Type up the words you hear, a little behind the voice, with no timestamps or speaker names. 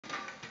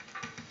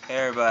Hey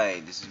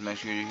everybody, this is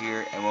Max Shooter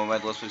here, and welcome back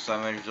to Let's Play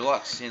Slime Rancher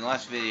Deluxe. In the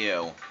last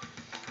video,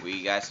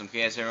 we got some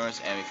chaos emeralds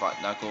and we fought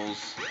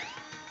Knuckles.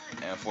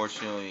 And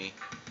unfortunately,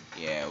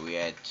 yeah, we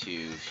had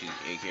to shoot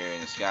a carrier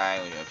in the sky,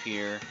 up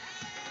here.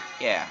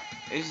 Yeah,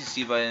 there's the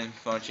C button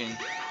function.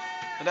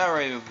 But now we're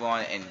ready to move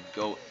on and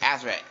go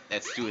after it.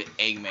 Let's do it,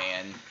 Eggman.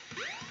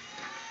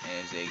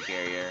 And his egg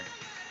carrier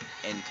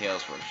in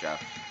Tails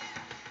Workshop.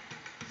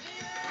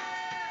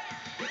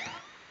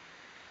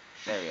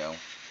 There we go.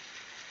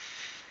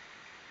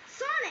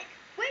 Sonic,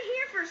 wait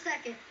here for a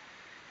second.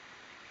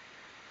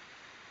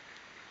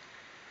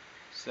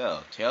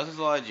 So, Tails has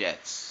a lot of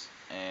jets.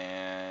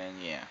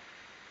 And yeah.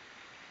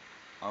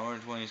 I wonder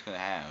which one he's gonna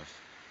have.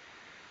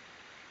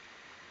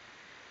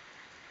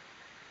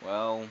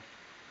 Well,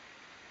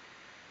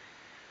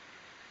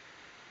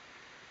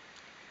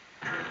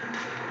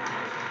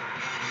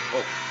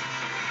 oh,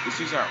 these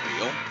suits aren't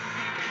real.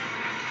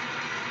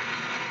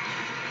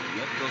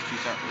 Yep, those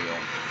suits aren't real.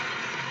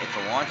 It's a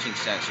launching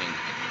section.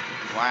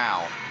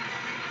 Wow.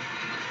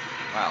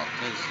 Wow,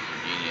 this is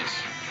genius.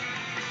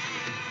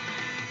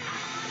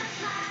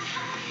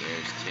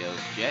 There's Tails'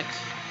 jet.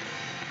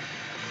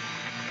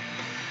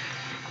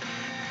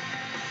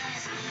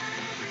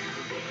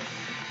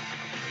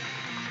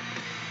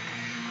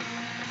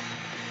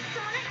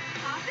 Sonic,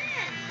 hop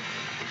in.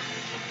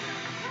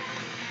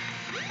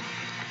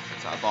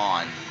 Let's hop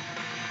on.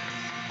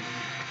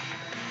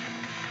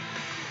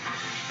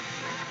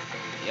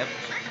 Yep.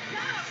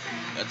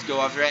 Let's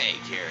go after that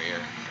egg carrier.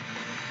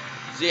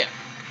 See ya.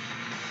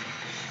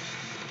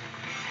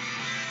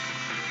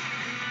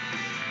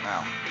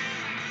 Wow.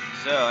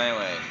 So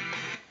anyway,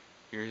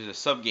 here's a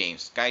sub game,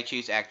 Sky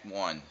Chase Act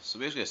 1. So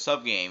basically a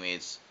sub game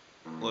is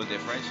a little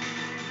different.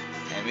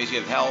 And basically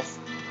you have health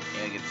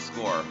and you get the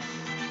score.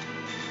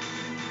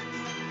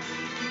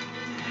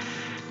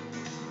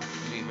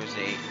 You press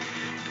A.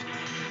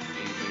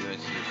 You go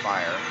to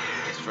fire,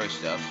 destroy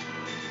stuff.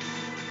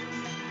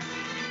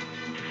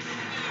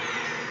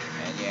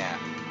 And yeah.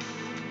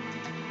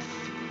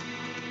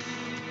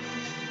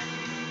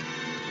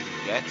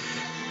 Jets.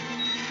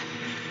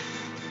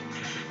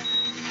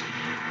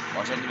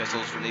 Watch out the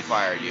missiles when they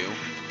fire you.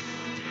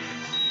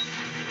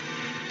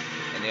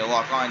 And they'll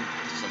lock on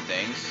to some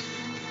things.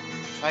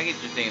 Try to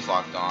get your things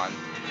locked on.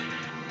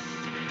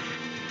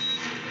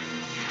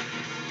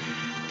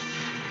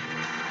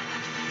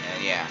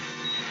 And yeah,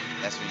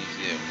 that's what you need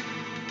to do.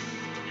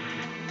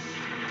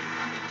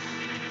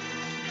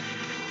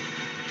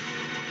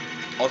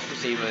 Also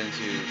press A button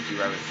to do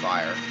rapid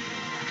fire.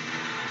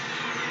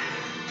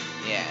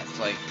 Yeah, it's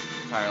like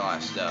fire a lot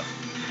of stuff.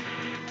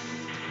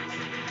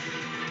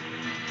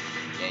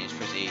 Yeah, you just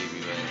press A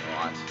button a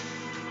lot.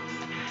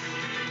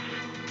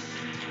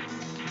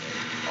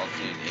 Also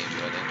A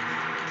button.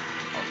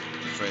 Also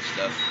destroy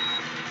stuff.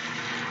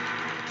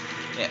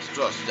 Yeah,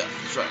 destroy stuff.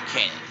 Destroy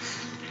cannons.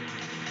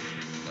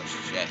 Those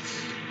jets.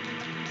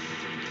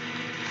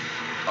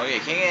 Oh yeah,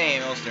 you can't get any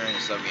ammo during the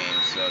sub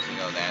game, so if you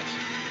know that.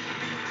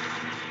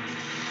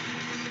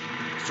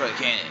 Destroy the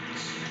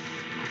cannons.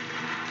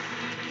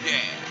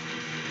 Yeah.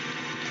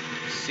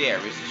 So yeah,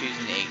 we're just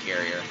choosing the A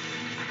carrier.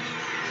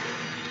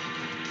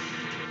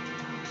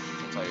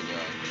 That's all you're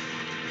doing.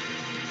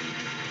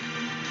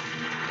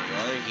 And you go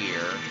under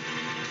here.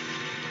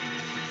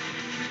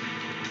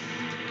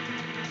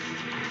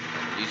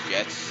 And these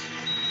jets.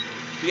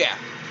 Yeah,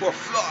 we're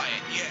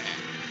flying. Yeah.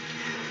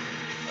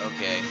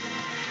 Okay.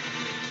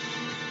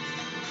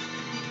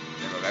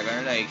 Then we're back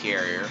under the A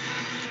carrier.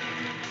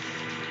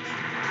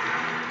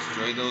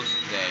 Destroy those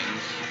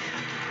things.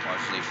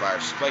 Watch they fire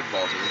spike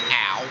balls at you.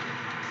 Ow!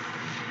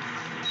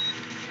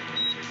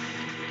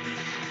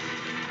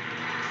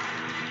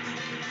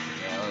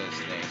 Yeah, look at this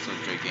thing. It's so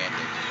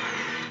gigantic.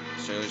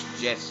 So those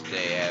jets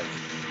they have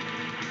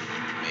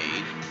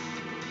made.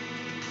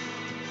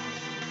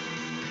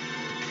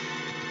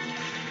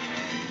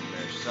 And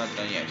there's not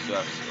done yet. Still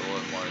have a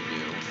little more to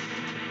do.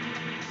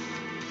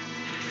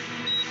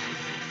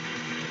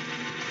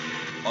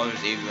 Oh,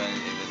 there's even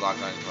if it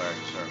locked on to our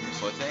certain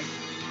missile, I think.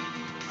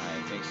 I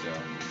think so.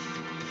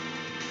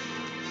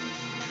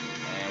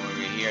 And when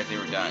we're here, I think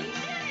we're done.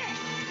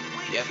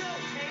 Yep.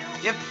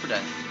 Yep, we're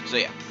done. So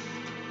yeah.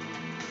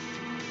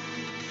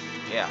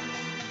 Yeah.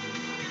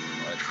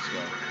 Let's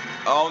go.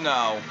 Oh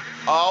no.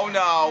 Oh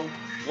no.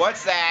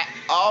 What's that?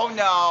 Oh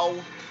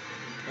no.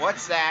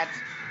 What's that?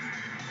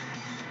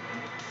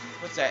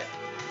 What's that?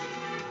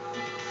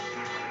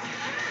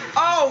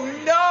 Oh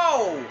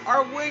no!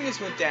 Our wings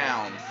went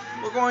down.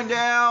 We're going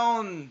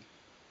down.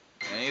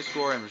 And you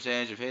score and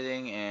percentage of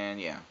hitting,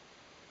 and yeah.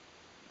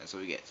 That's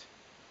what we get.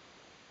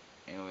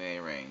 Anyway,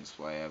 rings.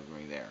 Why I have a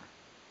ring there.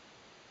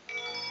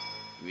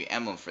 Give me an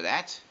emblem for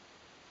that.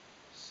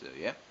 So,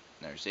 yep.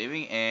 Now we're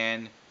saving,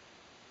 and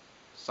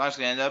Sonic's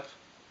gonna end up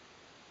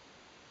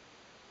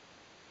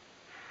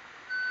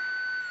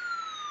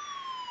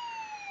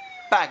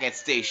back at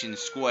Station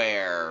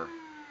Square.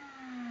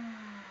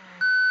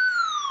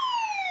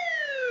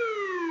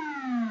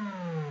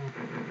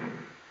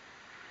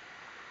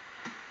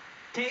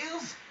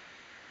 Tails?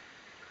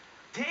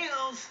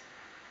 Tails?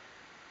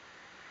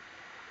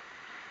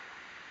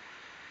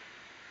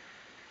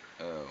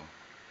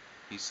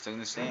 He's stuck in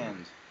the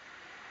sand.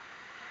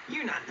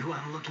 You're not who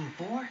I'm looking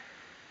for.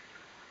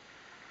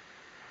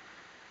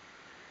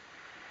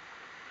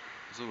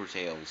 Silver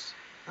Tails.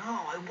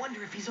 Oh, I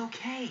wonder if he's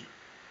okay.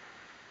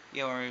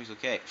 Yeah, or he's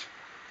okay.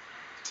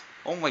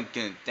 Oh my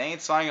goodness. Dang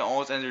it, Sonic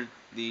almost entered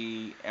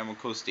the Emerald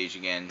Coast stage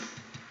again.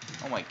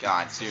 Oh my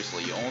god,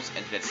 seriously, you almost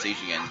entered that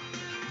stage again.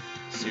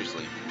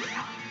 Seriously.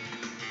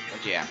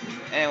 But yeah.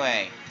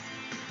 Anyway,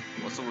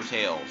 what's Silver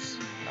Tails?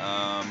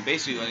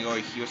 Basically, when you go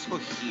here, let's go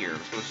here.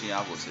 Let's go to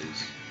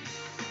Neapolis's.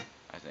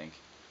 I think.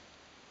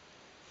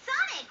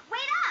 Sonic,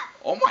 wait up!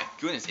 Oh my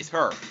goodness, it's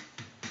her.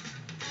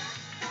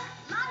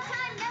 Long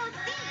time no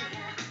see.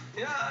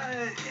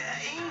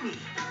 Amy.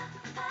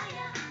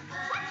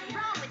 What's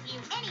wrong with you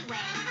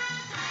anyway?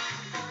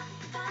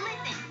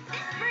 Listen,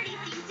 this birdie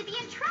seems to be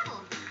in trouble,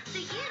 so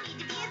you need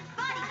to be his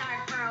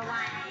bodyguard for a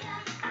while.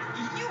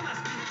 You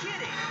must be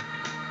kidding.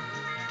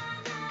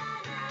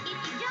 If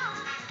you don't,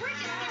 we're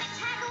just gonna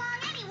tag along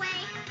anyway.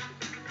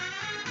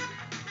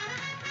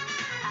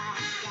 I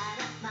got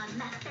up my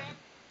method.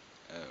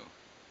 Oh.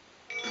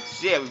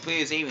 So yeah, we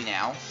play as Amy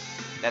now.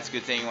 That's a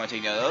good thing you want to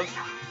take note of.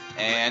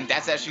 And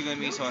that's actually going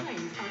to be someone.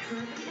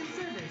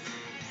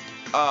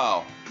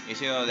 Oh, if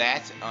you know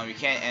that, you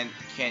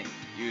can't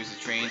use the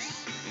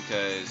trains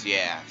because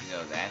yeah, if you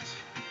know that.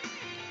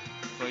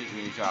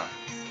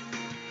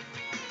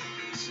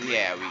 So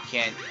yeah, we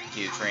can't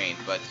do the train,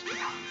 but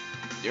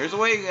there's a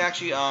way to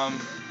actually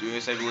do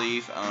this, I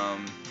believe.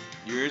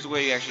 There is a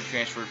way to actually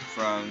transfer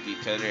from the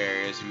other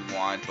areas if you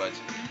want, but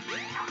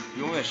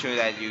we want to show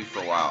that to you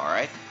for a while,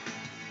 alright?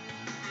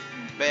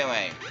 But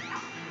anyway,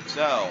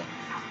 so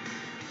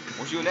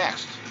what should we do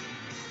next?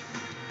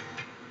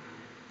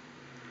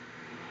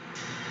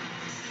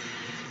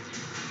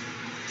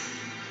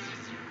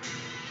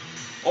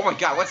 Oh my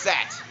god, what's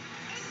that?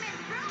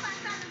 Eggman's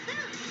robot's on the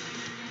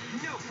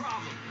loose. No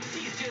problem.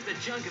 He's just a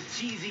chunk of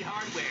cheesy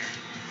hardware.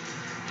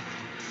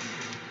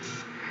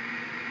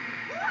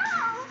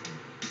 Whoa!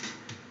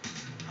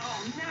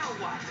 Oh, now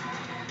what?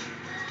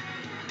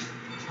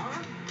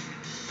 Huh?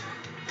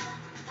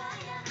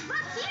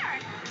 Look here!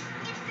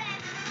 It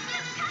says,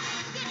 new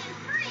customers getting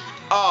free!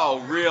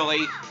 Oh,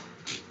 really?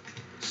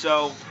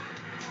 So,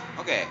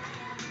 okay.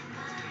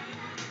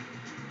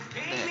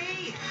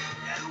 Amy!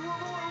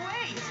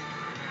 Wait!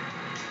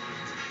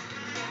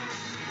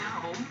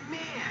 Oh,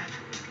 man.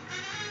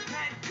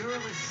 That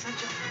girl is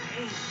such a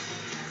pain.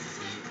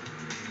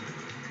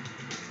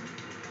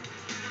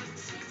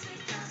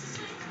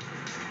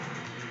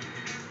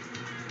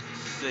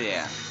 So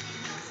yeah.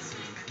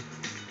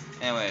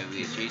 Anyway, we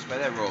get chased by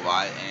that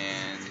robot,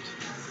 and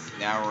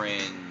now we're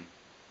in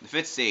the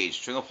 5th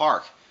stage, Twinkle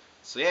Park.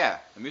 So yeah,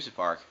 the music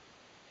park.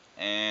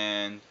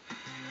 And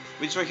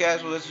we destroy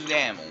cats with lizards and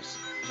animals.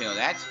 You know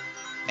that?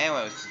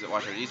 Anyway, let's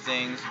watch out these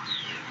things.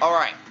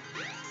 Alright.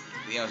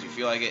 You know, if you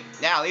feel like it.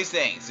 Now, these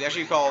things. They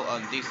actually called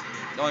these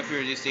the only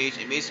period of this stage,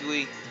 and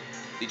basically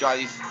they drive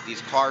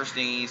these cars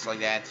thingies like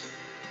that.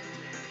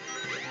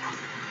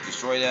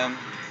 Destroy them.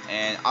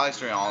 And I like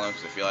destroying all of them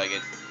because I feel like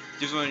it.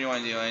 This is what you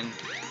want to do. And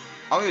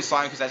I'm going to do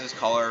Slime because that's his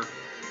color.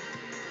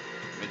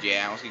 But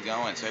yeah, let's keep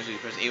going. So actually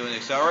press A1 to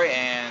accelerate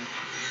and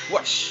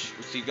whoosh!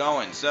 Let's keep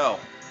going. So,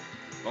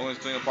 we're going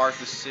to swing apart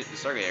the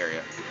circuit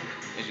area.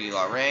 There's a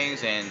lot of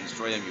rings and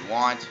destroy them if you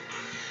want.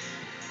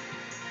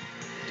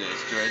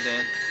 Destroy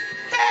them.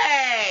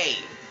 Hey!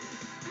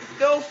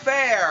 No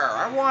fair!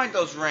 I want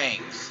those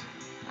rings.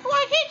 I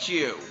want to hit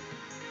you.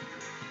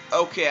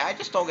 Okay, I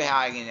just don't get how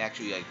I can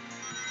actually like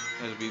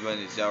press B button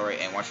to accelerate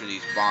and watch for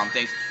these bomb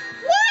things.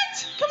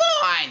 What? Come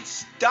on!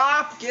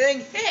 Stop getting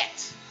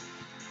hit!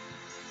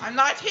 I'm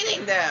not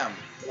hitting them.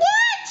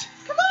 What?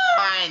 Come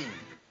on!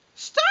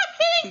 Stop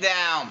hitting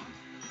them!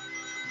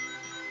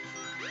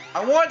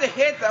 I wanted to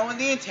hit them with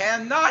the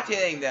intent of not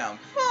hitting them.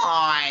 Come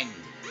on!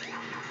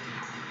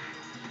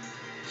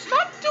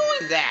 Stop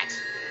doing that!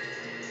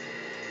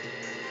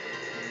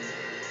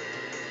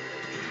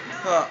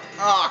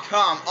 Oh,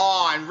 come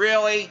on,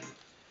 really?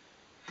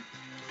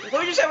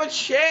 Let me just have a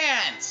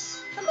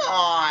chance! Come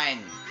on!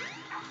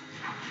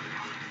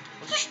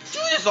 Let's just do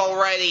this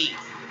already!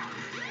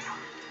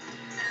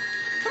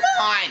 Come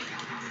on!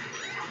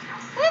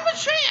 We have a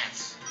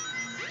chance!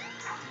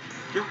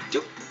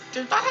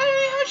 They're not having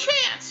a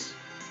chance!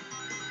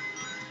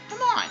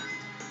 Come on!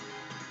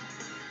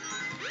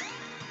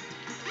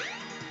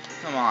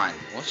 Come on,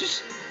 let's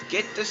just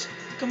get this.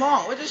 Come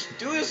on, let's just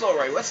do this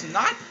already. Let's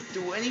not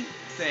do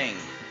anything.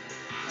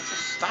 Let's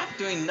just stop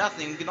doing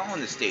nothing and get on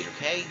this stage,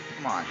 okay?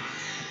 Come on.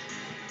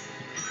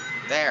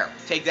 There,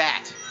 take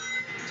that.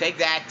 Take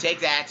that,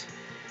 take that.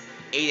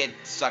 Eat it,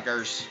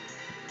 suckers.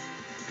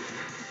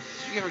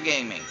 That's what you get for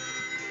getting me.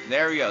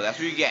 There we go, that's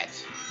what you get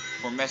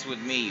for messing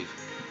with me.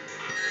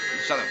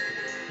 Shut up.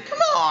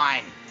 Come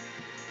on!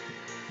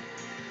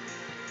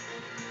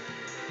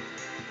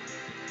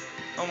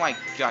 Oh my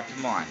god,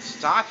 come on.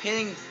 Stop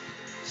hitting.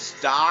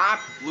 Stop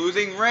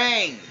losing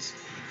rings.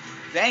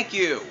 Thank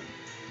you.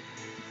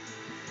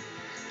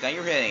 Thank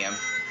you for hitting him.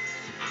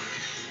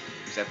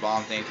 Use that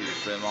bomb thing to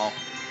destroy them all.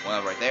 One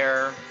up right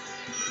there.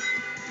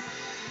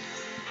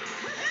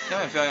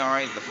 I'm feeling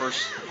alright the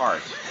first part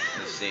of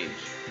this stage.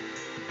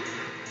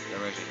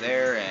 Everybody's right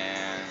there,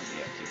 and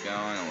yeah, keep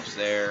going. Almost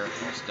there.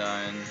 Almost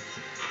done.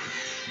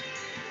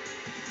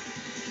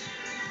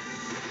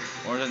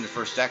 We're in the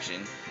first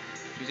section.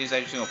 Two things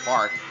I just in a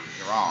park.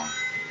 You're wrong.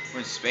 We're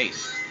in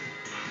space.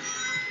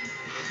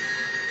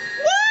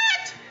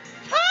 What?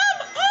 Come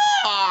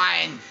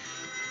on!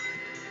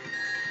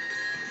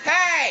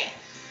 Hey!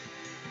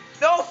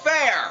 No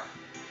fair!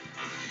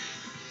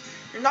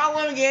 You're not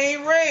letting me get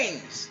any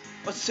rings!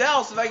 What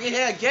else? If I get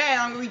hit again,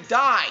 I'm gonna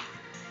die!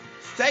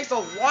 Thanks a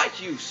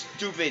lot, you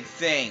stupid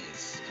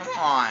things! Come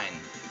on!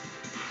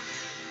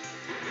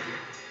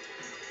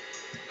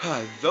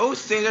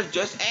 Those things are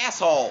just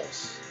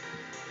assholes!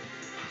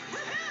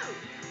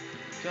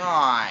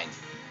 God!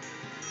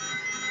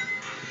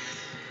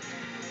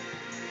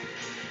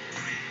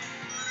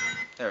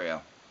 There we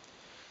go.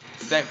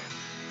 Then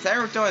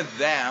we're done with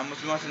them.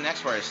 Let's move on to the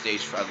next part of the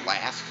stage for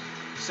last.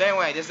 So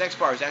anyway, this next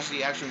part is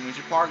actually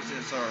amusement park.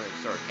 It's sort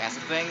of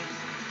castle thing.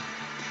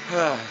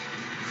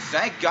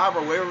 Thank God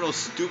we're away from those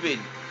stupid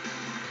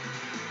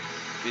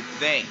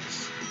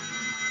things.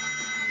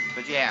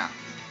 But yeah.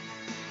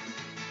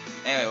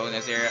 Anyway, we'll go to the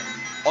next area.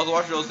 Also,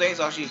 watch for those things.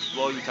 They'll actually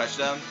blow you touch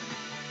them.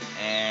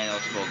 And I'll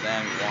explode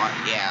them. You want?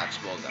 Yeah,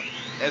 explode them.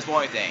 That's the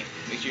only thing.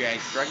 Make sure you aim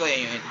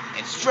correctly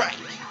and strike.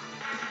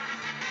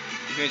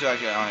 If you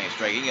actually only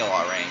strike, you can get a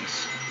lot of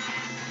rings.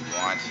 If you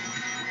want.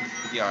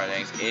 You get a lot of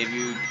rings. If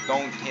you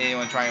don't hit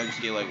anyone trying to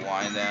just get like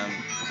one of them,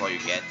 that's all you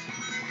get.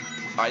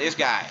 Alright, this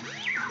guy.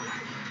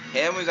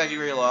 Hit him was actually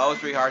really low.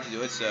 It's pretty hard to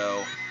do it,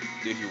 so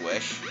do if you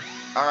wish.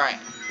 Alright,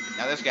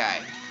 now this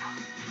guy.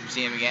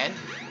 See him again?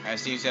 I've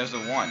seen him since the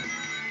 1.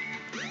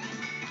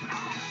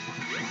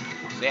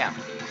 So yeah.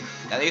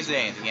 Now these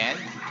things again.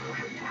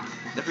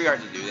 They're pretty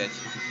hard to do. That's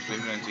just wait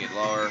for them to get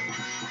lower.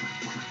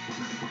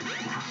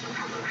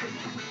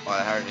 Oh,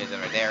 that hard to hit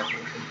them right there.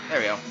 There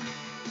we go.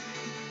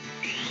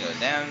 Show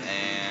them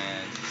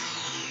and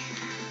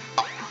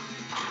oh.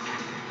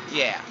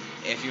 Yeah.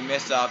 If you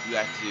mess up, you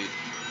have to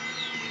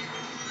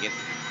get.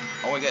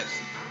 Oh my goodness.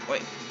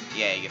 Wait.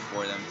 Yeah, you get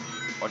 4 of them.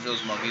 Watch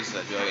those monkeys.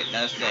 So do it.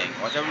 Another thing.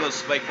 Watch out for those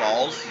spike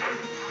balls.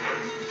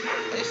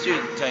 I just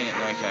do telling you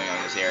annoying coming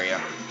on this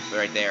area. But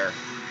right there.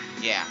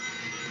 Yeah.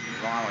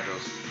 Watch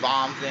those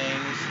bomb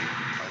things.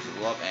 Watch them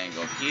go up and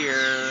go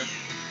here.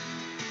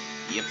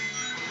 Yep.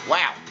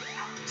 Wow.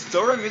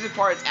 Story music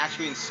part is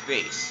actually in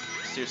space.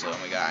 Seriously, oh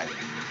my god.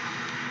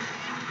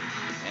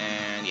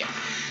 And yeah.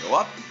 Go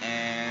up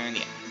and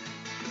yeah.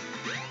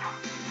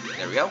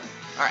 There we go.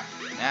 Alright.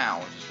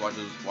 Now just watch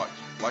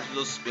what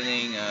those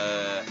spinning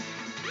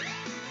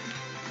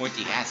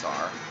pointy hats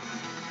are.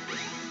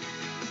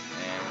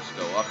 And let's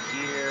go up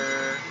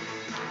here.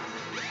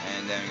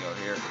 And then we go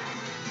here.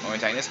 I'm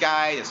attacking this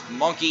guy, this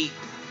monkey.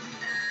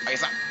 I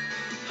guess not.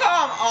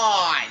 Come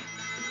on!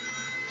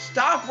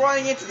 Stop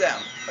running into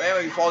them.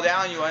 Anyway, you fall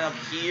down, you end up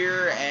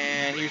here,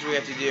 and here's what you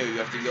have to do. You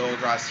have to go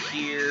across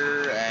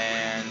here,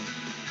 and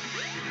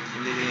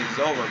it's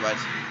over, but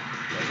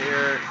right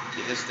here,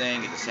 get this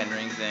thing, get the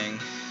centering thing,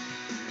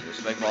 get the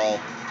spike ball,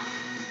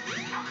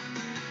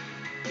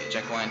 get a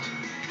checkpoint.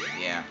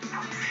 Yeah.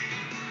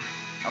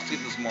 I'll skip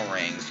some more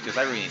rings, because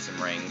I really need some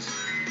rings.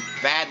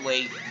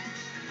 Badly.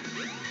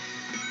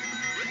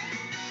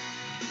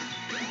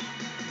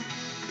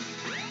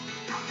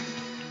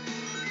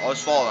 I'll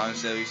just follow them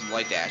instead of using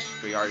light dash. It's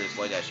pretty hard to use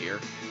light dash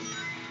here.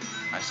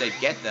 I said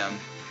get them.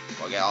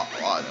 Well, I get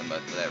a lot of them,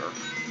 but whatever.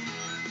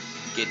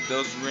 Get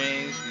those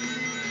rings.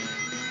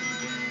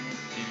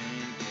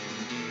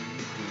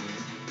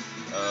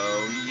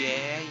 Oh,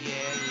 yeah.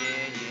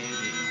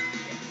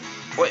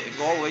 Wait,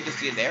 go all the way just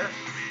to get there?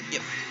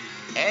 Yep.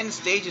 And the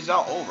stage is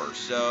all over,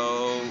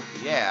 so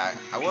yeah.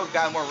 I would have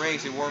gotten more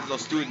rings if it weren't for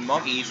those stupid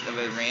monkeys if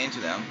I ran into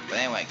them. But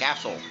anyway,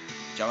 capsule.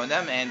 Jump on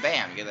them, and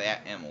bam, you get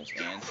the animals.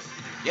 And,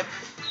 yep.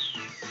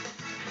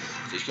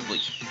 Stage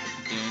complete.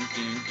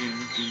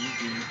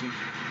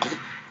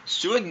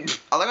 Shouldn't.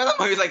 I like how the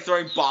monkey's like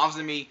throwing bombs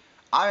at me.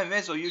 I'm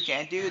invincible, you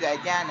can't do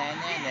that. Yeah, not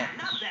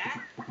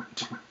that.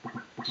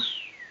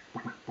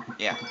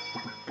 Yeah. What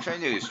you're trying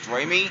to do?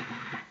 Destroy me?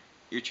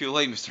 You're too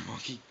late, Mr.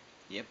 Monkey.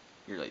 Yep,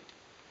 you're late.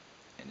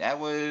 And that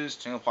was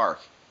Twinkle Park.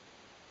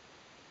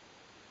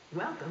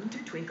 Welcome to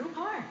Twinkle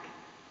Park.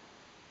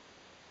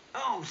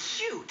 Oh,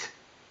 shoot!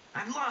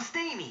 I've lost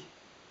Amy.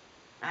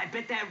 I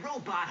bet that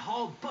robot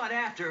hauled butt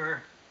after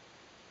her.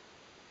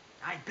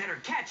 I'd better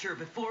catch her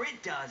before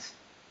it does.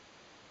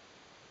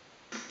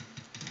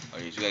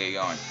 Okay, so we gotta get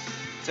going.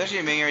 It's actually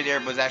a mini right there,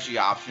 but it's actually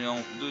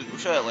optional. We'll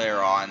show it later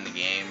on in the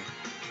game.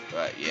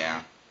 But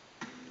yeah.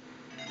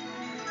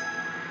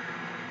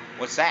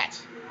 What's that?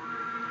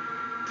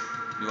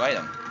 New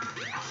item.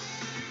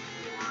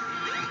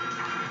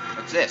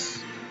 What's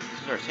this?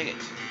 This is our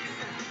ticket.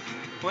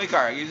 Toy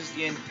car uses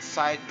the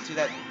inside to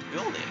that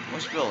building.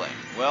 Which building?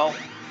 Well,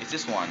 it's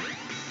this one.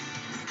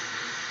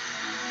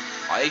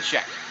 I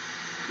check.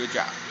 Good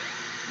job.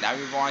 Now we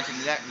move on to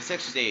the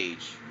next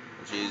stage,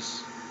 which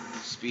is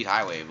Speed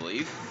Highway, I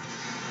believe.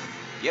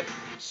 Yep,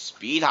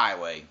 Speed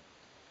Highway.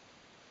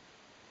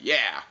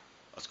 Yeah.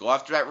 Let's go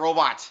after that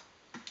robot.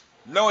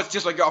 No, it's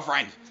just my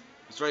girlfriend.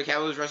 Destroy the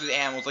capital's rest of the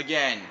animals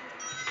again.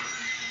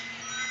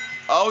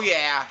 Oh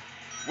yeah,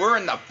 we're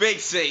in the big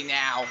city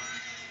now.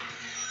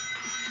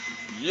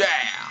 Yeah.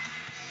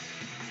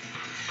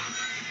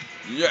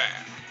 Yeah.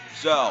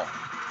 So,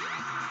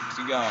 let's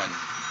keep going.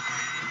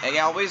 And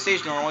yeah, I'll be the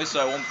station normally,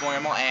 so I won't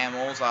mind all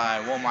animals.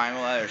 I won't mind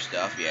all other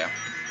stuff. Yeah.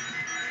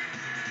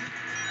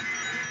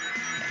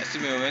 Let's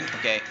keep moving.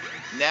 Okay.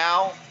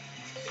 Now,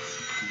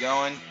 keep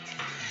going.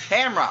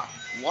 Camera.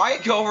 Why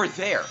go over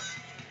there?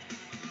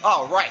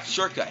 Oh, right.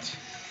 Shortcut.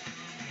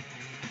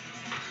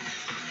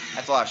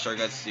 That's a lot of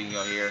shortcuts. So you can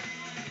go here.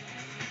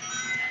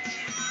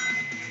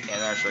 And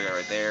another shortcut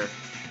right there.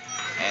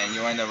 And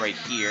you'll end up right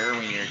here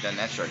when you're done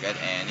that shortcut.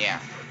 And yeah.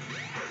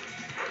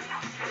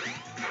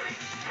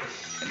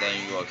 And then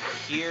you go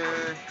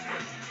here.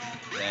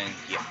 Then,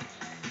 yeah.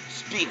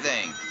 Speed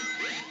thing.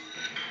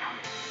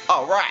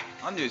 Oh, right.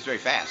 I'm doing this very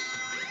fast.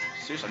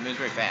 Seriously, I'm doing this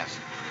very fast.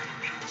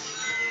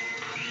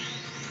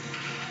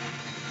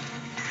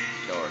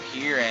 Go over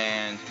here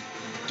and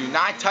do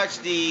not touch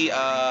the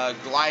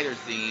glider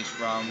thingies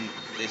from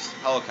this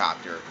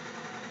helicopter.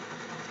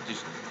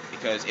 Just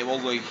because it will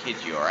like,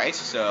 hit you, alright?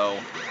 So,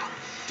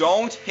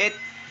 don't hit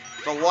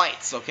the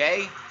lights,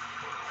 okay?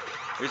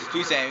 There's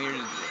two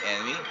enemies,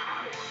 enemy.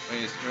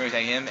 We just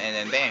attack him, and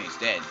then bam, he's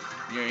dead.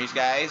 You know, these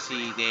guys,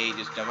 they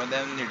just jump on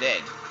them, and they're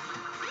dead.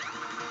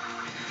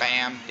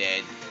 Bam,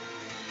 dead.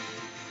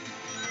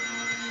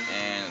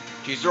 And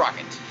choose the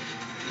rocket.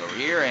 Go over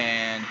here,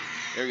 and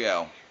there we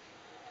go.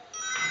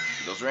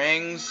 Those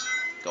rings,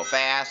 go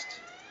fast.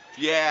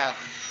 Yeah.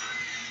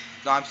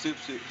 I'm Sonic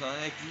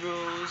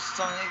Rules,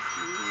 Sonic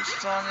Rules,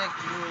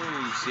 Sonic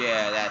Rules.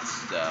 Yeah, that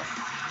stuff.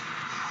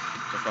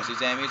 Jump across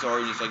these enemies,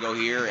 or just like go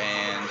here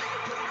and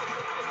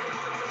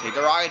take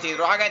the rocket, take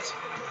the rocket.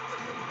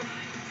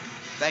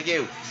 Thank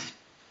you.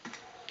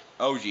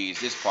 Oh geez,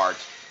 this part.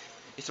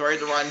 It's ready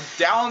to run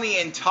down the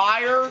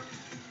entire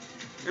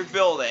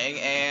building,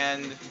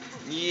 and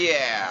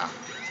yeah.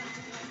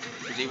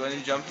 There's even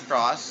to jump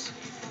across.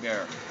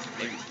 Here,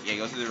 maybe, yeah,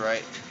 go to the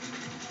right,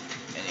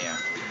 and yeah.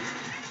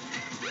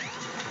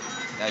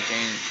 Now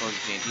change, close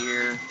the change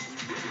here.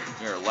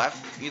 Here,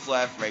 left means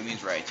left, right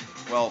means right.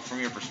 Well, from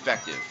your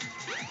perspective.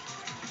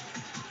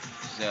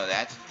 So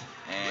that,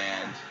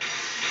 and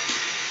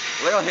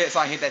little hit, so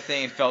I hit that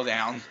thing and fell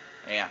down.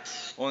 Yeah.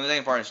 Well, the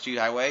second part is Street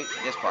Highway.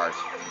 This part,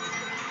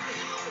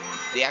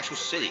 the actual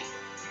city.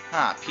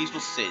 Huh, peaceful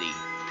city.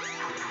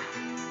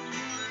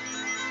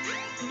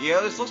 You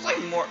know, this looks like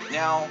more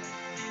now.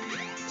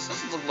 This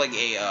doesn't look like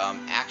a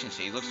action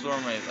scene. It looks more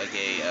like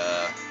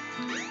a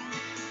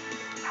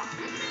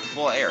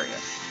full area.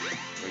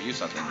 Or use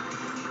something.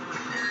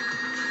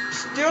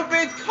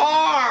 Stupid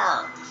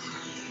car!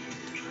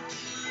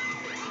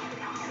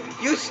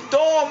 You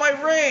stole my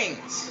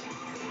rings!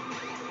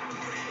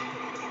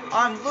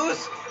 I'm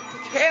loose.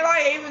 Can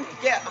I even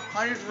get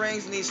 100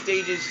 rings in these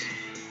stages?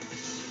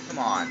 Come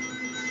on.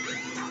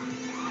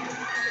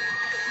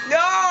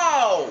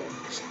 No!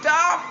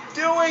 Stop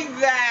doing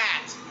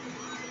that!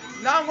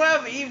 Not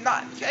gonna even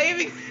can I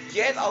even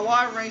get a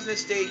lot of rings in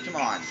this stage? Come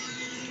on.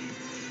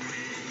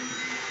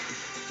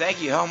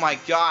 Thank you. Oh my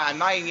god, I'm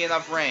not even getting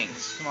enough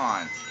rings. Come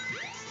on.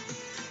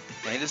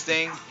 Can I hit this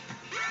thing?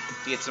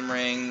 To get some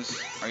rings.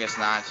 Or I guess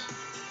not.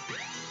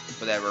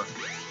 Whatever.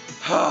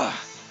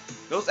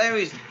 Those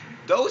enemies,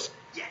 those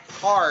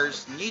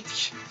cars need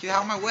to get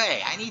out of my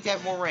way. I need to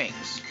have more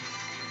rings.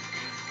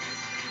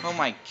 Oh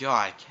my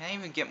god, can I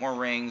even get more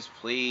rings,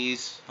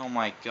 please? Oh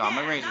my god,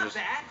 my rings are just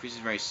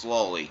increasing very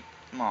slowly.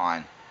 Come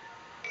on.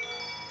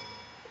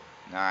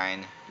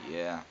 9,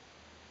 yeah.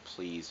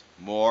 Please.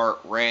 More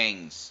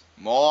rings.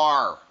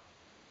 More!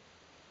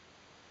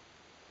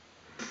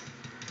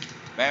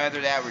 Bam,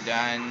 after that, we're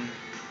done.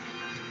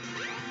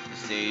 The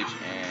stage,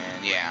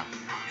 and yeah.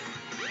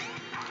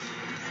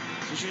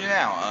 So what should we do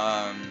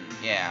now?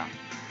 Yeah.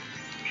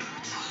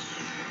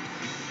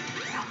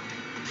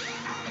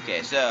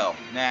 Okay, so,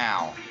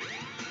 now.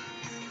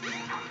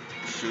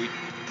 Should we,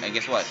 and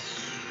guess what?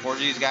 For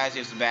these guys,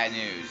 here's some bad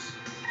news.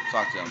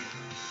 Talk to them.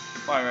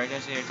 Fine, right?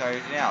 Just here,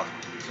 tired now.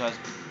 So,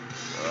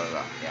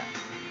 yeah.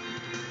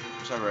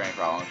 Sorry for any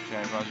problem.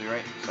 Any problems, you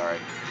right? Sorry.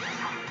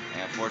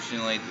 And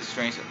unfortunately, the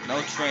trains,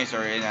 no trains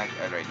are in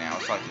right now.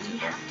 Let's talk to these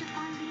people.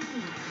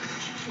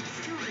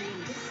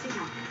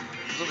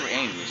 Let's look for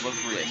Amy. Let's look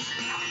for this.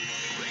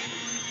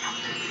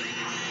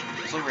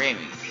 Let's look for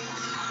Amy.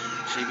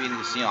 Should she be in the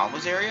casino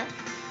office area?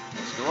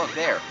 Let's go look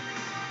there.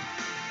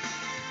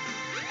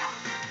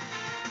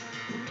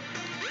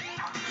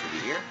 Should be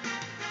here.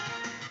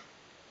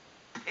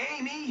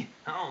 Amy?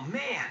 Oh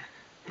man,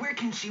 where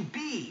can she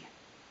be?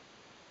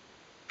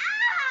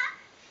 Ah!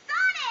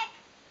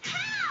 Sonic!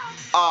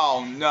 Help!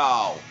 Oh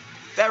no!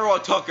 That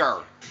robot took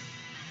her!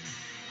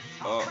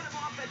 I'll cut him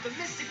off at the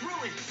Mystic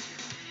Ruins.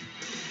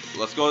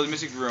 Let's go to the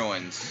Mystic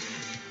Ruins.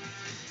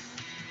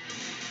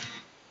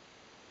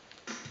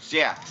 So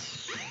yeah.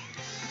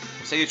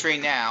 We'll take the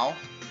train now.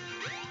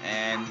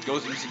 And go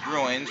to the Mystic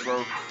Ruins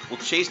where we'll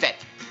chase that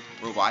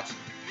robot.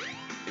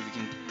 If we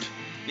can.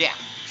 Yeah.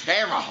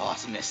 Camera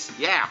awesomeness.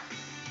 Yeah.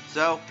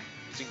 So,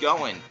 let's get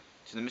going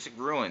to the Mystic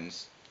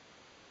Ruins.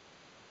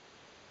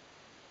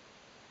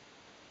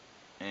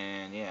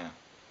 And yeah,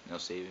 no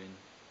saving.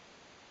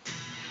 Let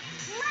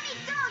me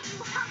go,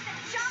 you hump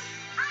of junk!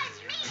 I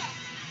mean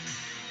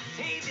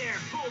it! Hey there,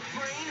 Bolt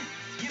Brain!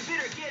 You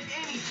better get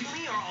Amy to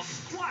me or I'll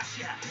squash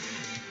ya!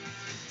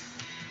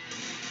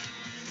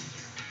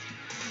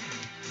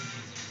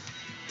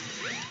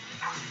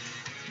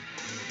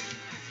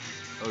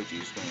 Oh geez,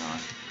 what's going on?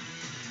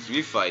 It's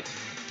a fight.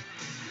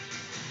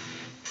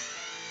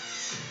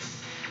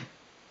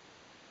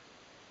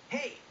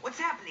 Hey, what's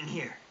happening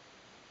here?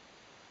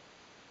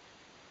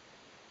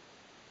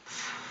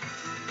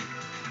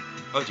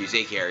 Oh geez,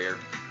 A carrier.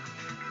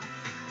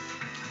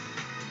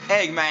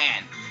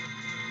 Eggman!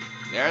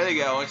 There they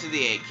go, into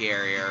the A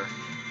carrier.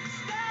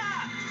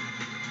 Stop!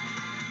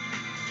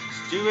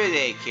 Stupid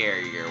A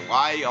carrier,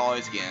 why you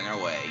always get in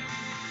our way?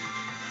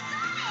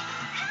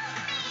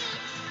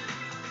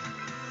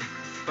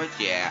 But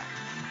yeah.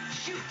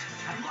 Shoot!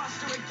 I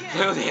lost her again!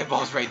 Look at the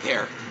hitballs right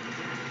there.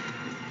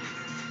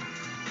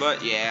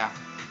 But yeah.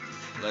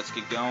 Let's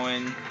get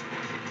going.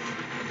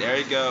 There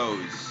he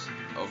goes.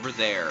 Over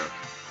there.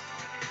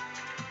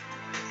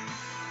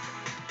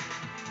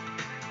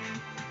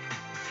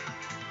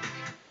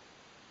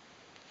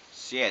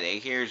 So yeah, the A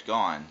carrier's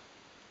gone.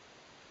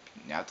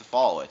 Now have to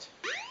follow it.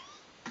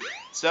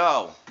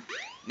 So,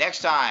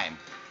 next time,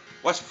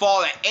 let's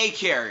follow the A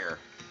carrier.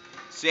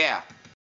 So yeah,